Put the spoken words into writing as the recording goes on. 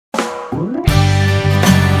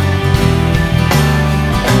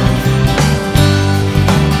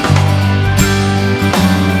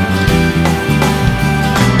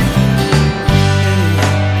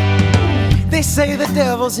say the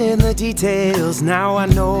devil's in the details. Now I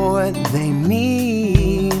know what they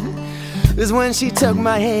mean. 'Cause when she took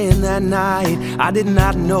my hand that night, I did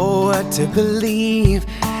not know what to believe.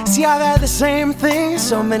 See, I've had the same thing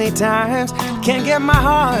so many times, can't get my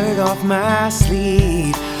heart off my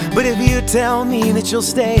sleeve. But if you tell me that you'll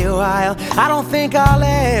stay a while, I don't think I'll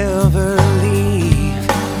ever leave.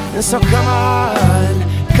 And so come on,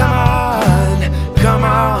 come on, come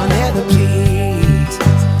on, Heather, please.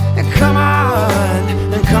 And come on,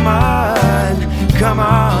 and come on, come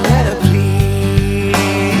on, Heather, please.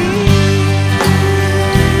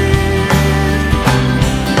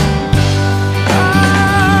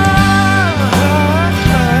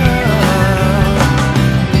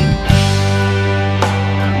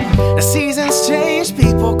 The seasons change,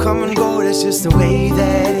 people come and go, that's just the way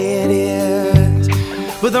that it is.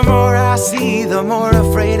 But the more I see, the more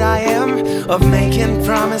afraid I am of making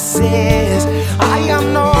promises. I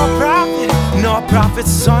am no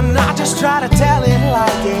prophet's son, I just try to tell it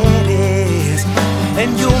like it is. And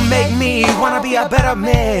you make me wanna be a better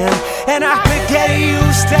man, and I could get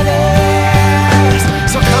used to this.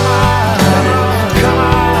 So come on, come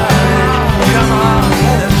on, come on,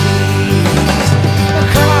 Heather, please.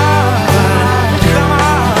 Come on, come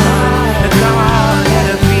on, come on,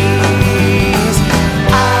 Heather, please.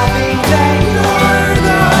 I think that you're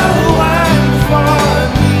the one for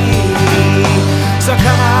me. So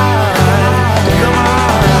come on, come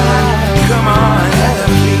on, come on, Heather,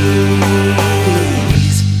 please.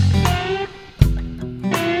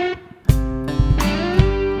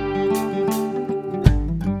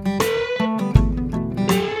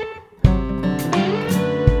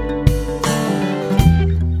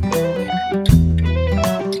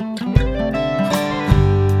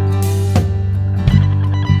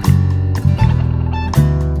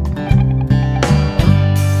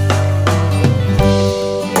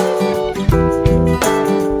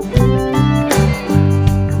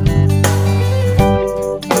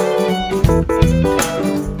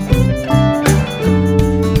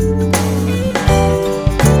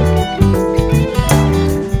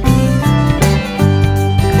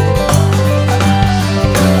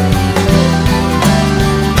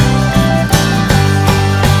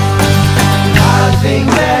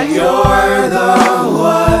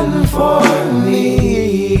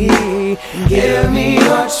 Give me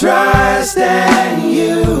your trust and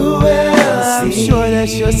you will see. I'm sure that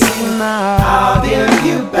you'll see now. I'll give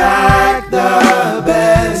you back the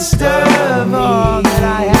best of all that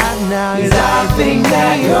I have now. 'Cause I think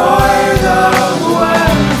that you're the one.